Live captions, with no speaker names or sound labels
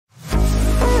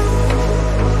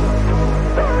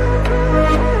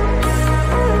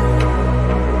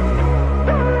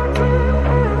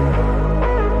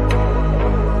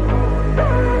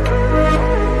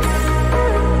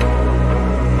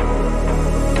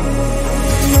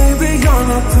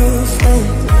not too late.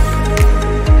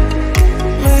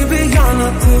 Maybe you're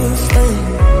not too late.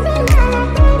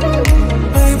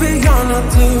 Maybe you're not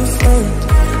too late.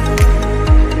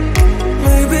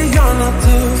 Maybe you're not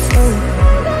too late.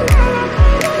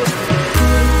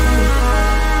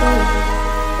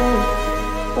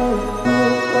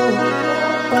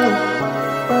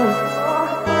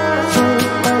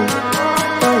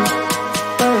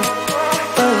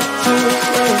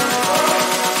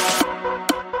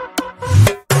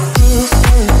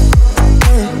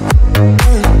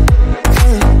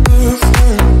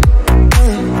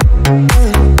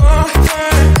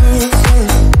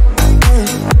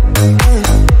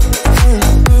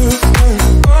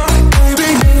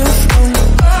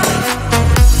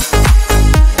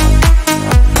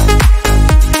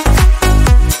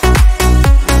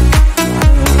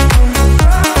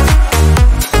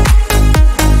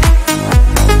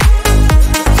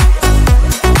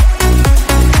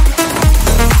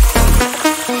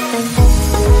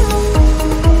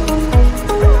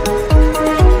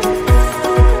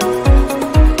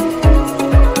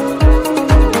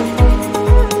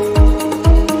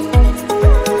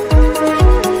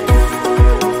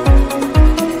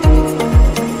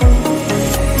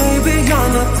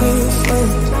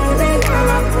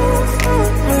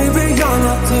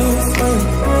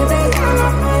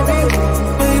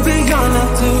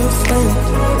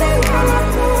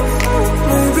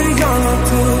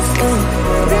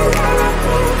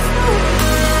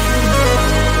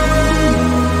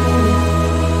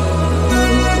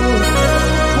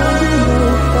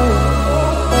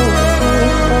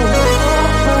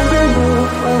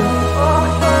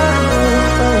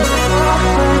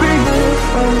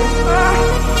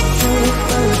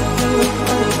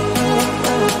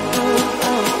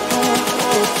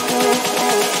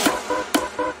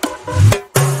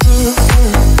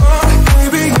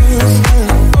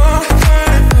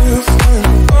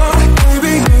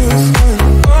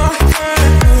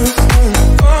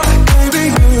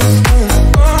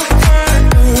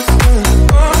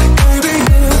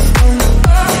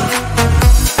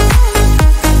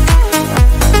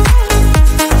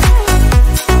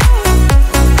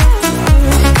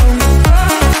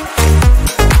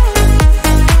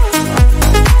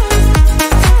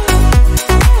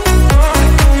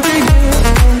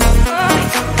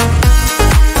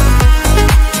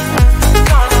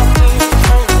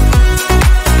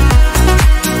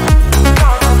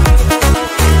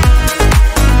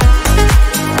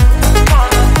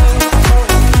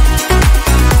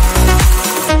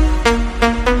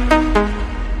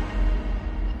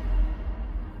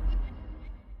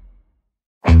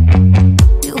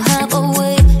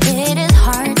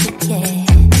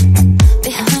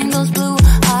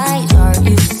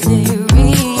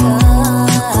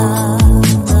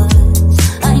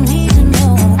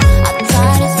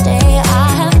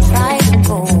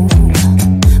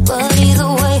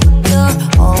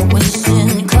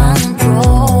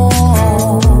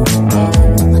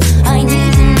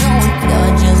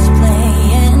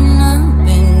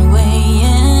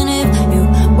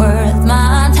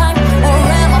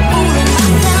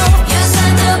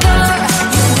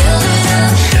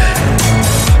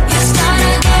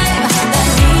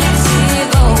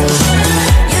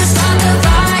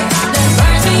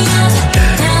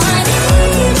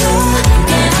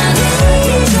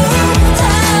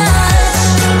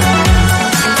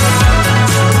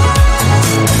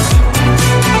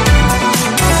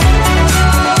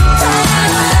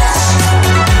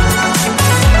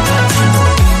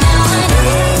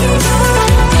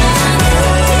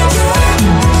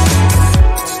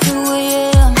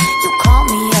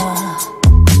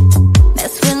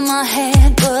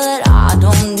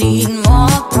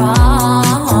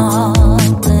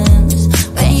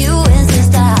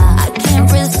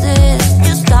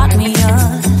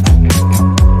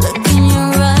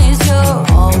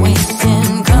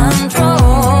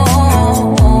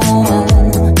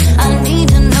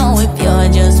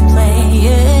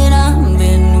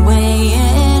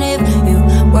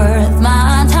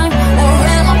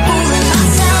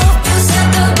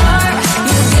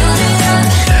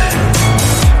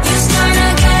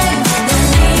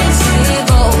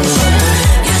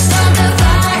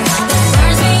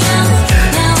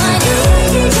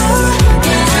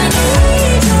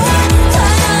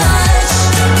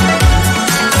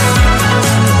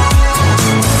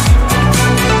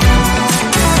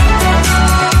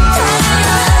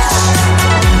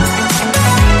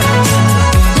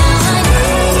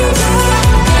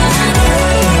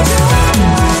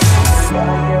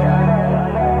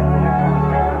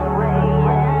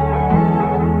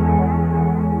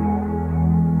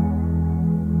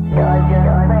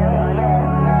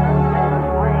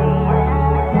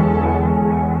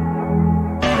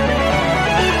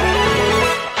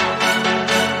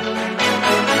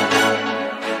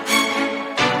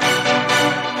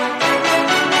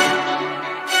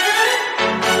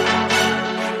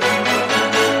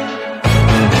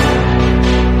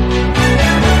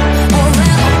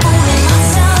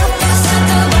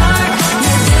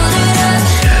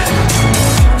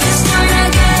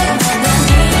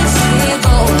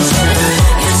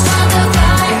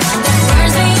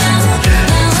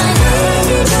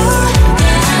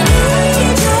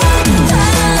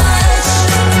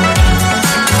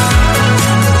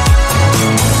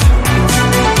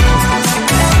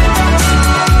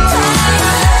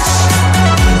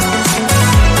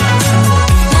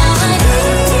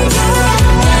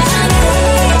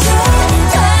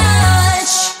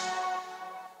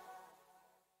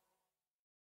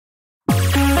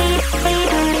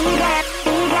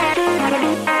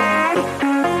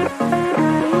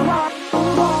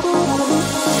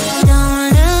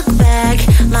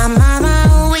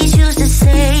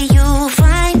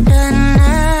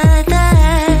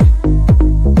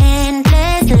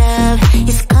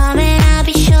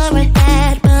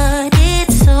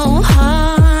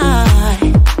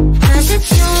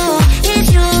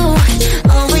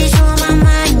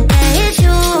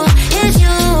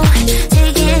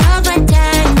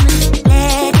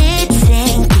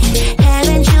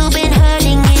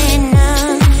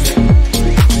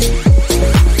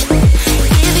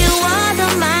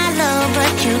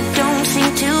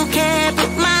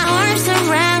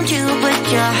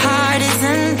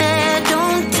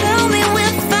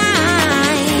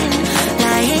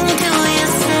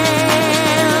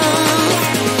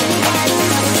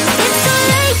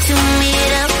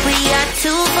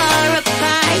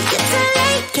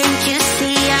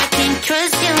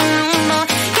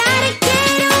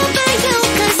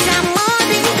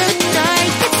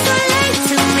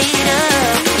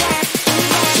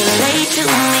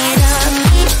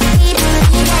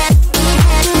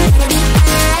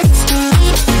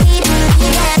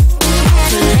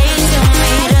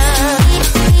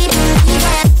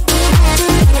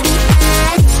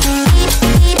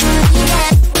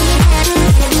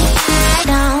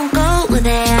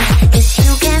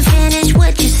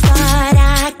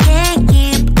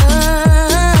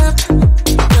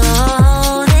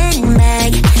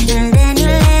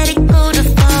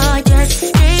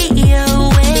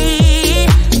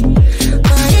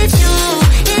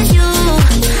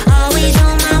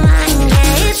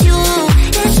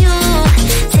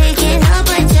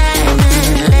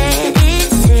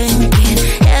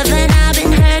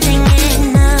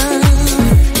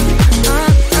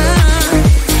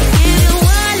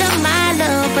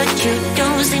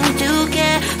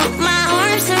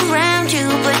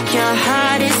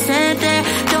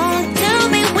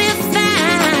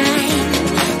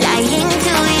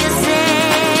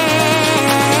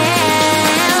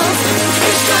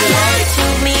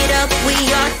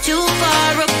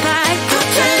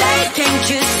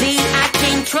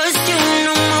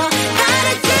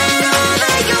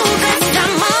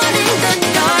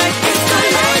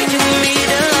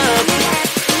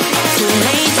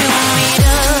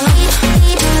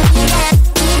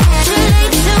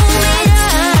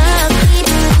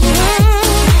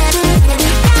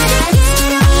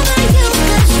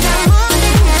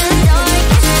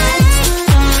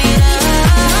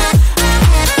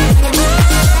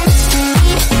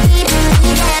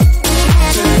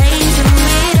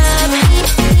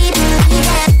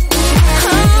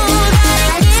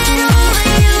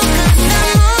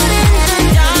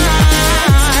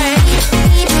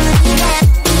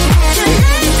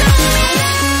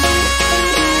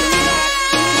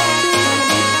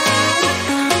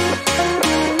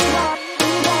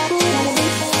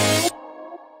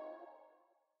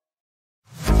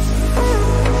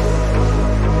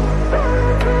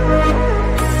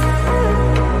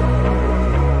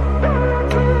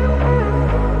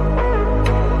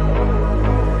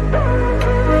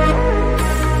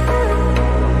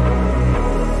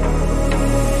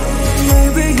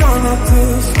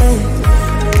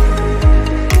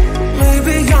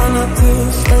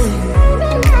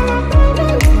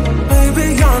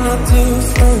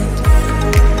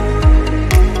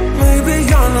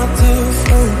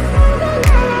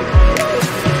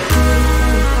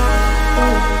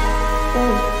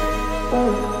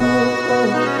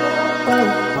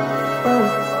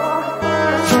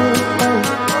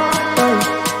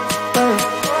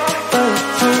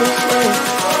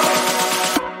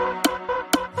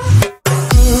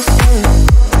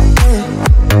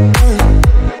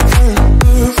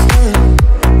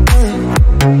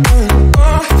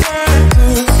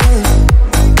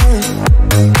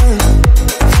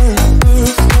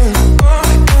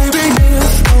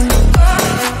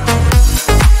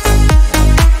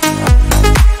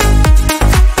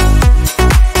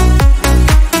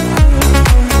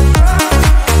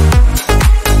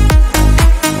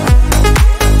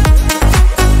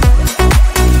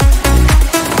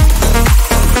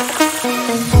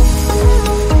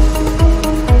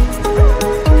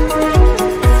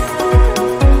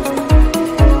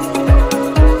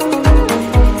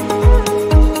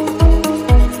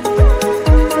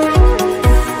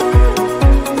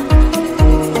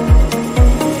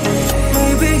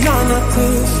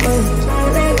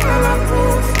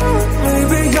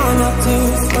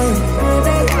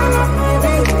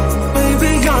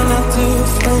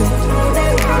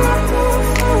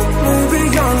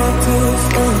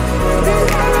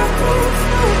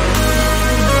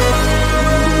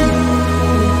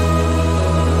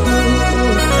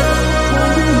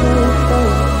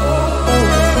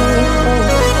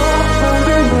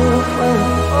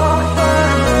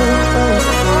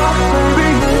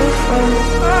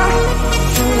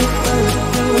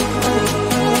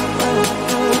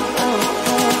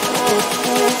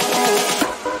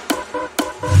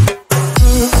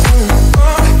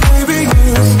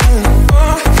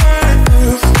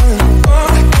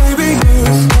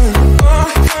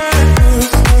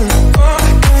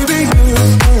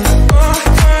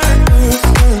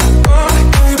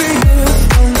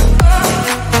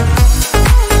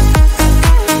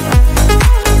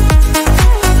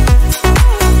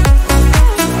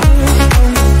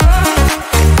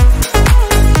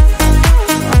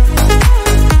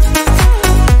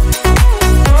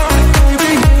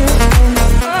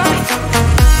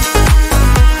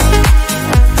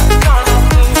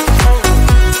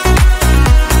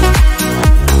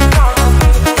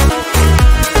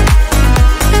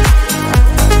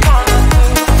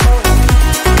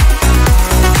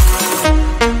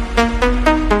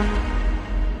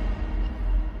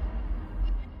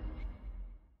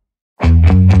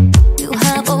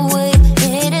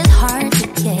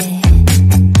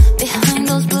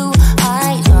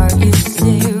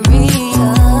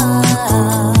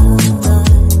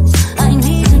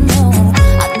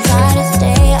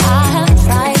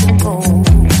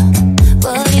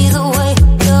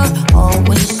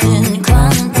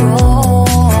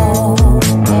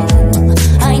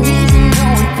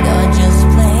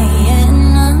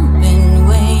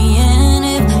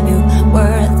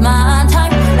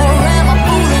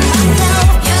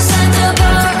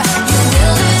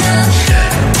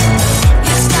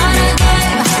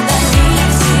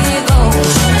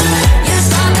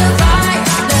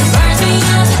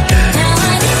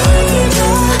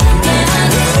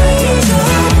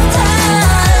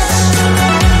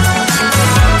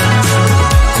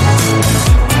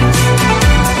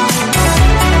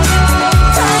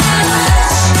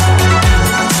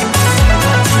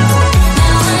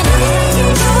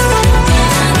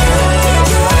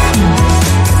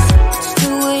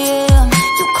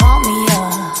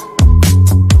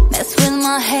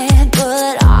 my head,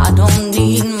 but I don't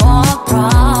need more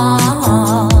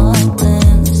problems.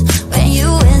 When you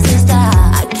insist that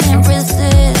I can't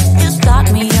resist, you start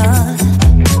me up.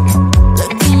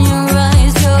 Look in your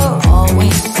eyes, you're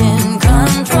always in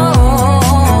control.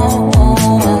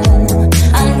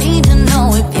 I need to know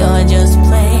if you're just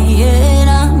playing.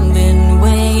 I've been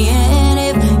weighing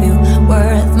if you're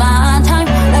worth my time,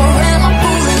 or am I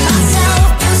fooling myself?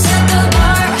 You set the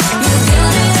bar, you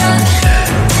build it up.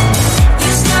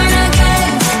 You start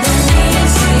again, the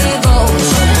needs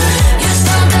devotion. You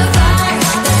start the fire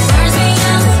that burns me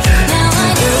out. Now I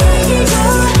need you,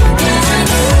 yeah, I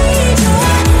need your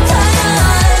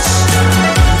touch.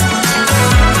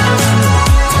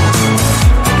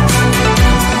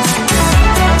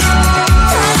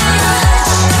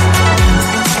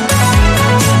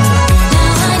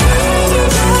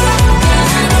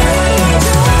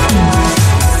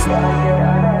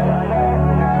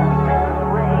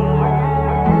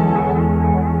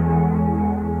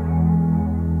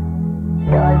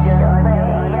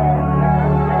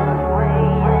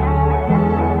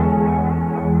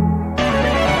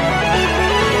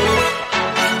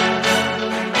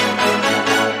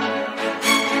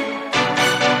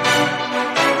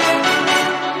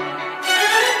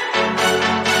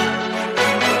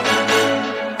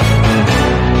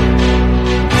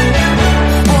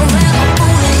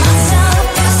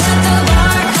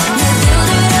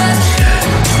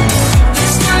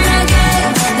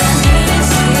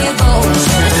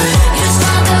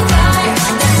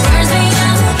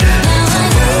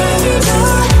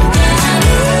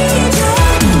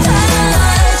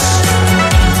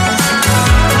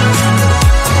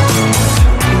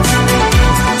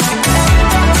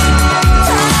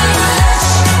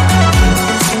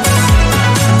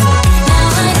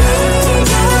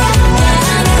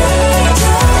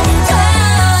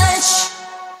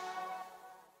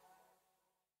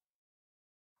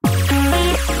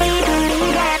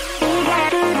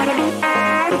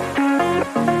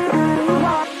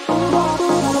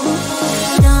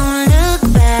 Don't look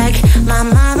back. My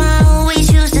mama always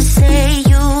used to say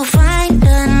you'll find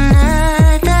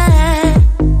another.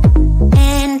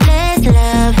 Endless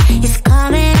love is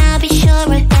coming, I'll be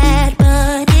sure of that.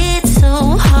 But it's so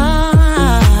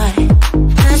hard,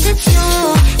 'cause it's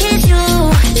you,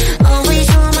 always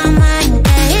on my mind.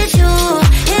 That it's you,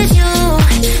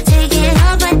 taking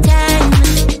all my time.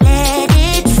 Let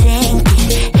it sink in.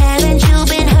 Haven't you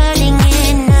been hurting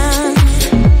enough?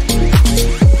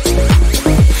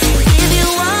 Give you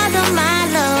all of my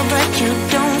love, but you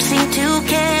don't seem to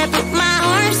care. Put my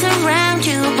arms around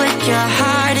you, but your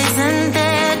heart isn't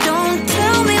there. Don't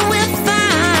tell me we're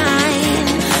fine,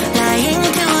 lying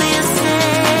to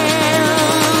yourself.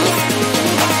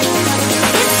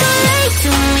 It's too late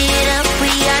to meet up,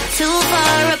 we are too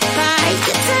far apart.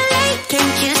 It's too late,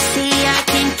 can't you